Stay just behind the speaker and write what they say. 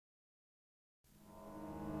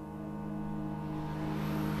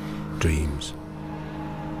Dreams.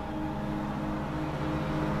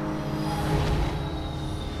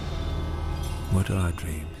 What are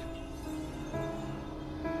dreams?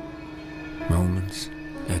 Moments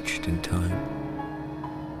etched in time,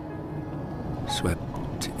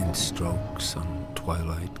 swept in strokes on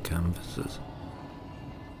twilight canvases,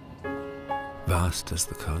 vast as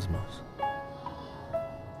the cosmos.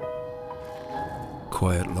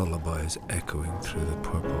 Quiet lullabies echoing through the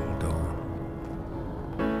purple dawn.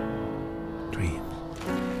 Dreams.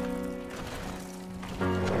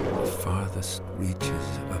 The farthest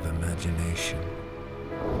reaches of imagination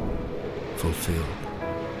fulfilled.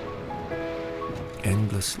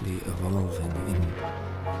 Endlessly evolving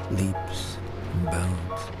in leaps and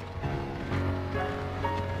bounds.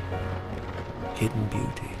 Hidden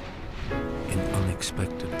beauty in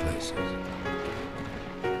unexpected places.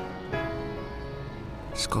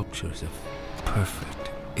 Sculptures of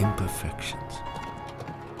perfect imperfections.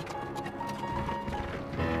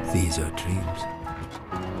 These are dreams.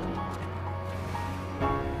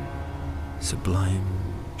 Sublime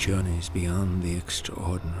journeys beyond the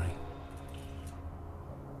extraordinary.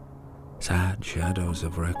 Sad shadows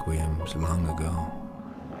of requiems long ago.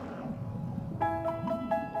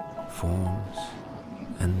 Forms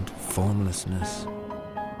and formlessness.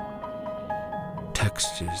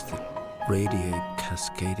 Textures that radiate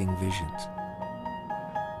cascading visions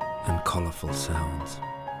and colorful sounds.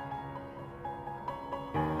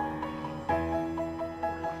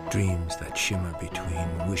 Dreams that shimmer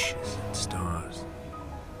between wishes and stars.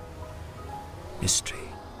 Mystery,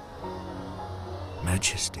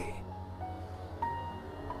 majesty.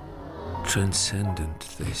 Transcendent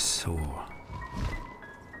they soar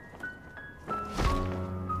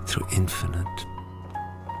through infinite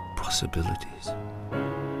possibilities.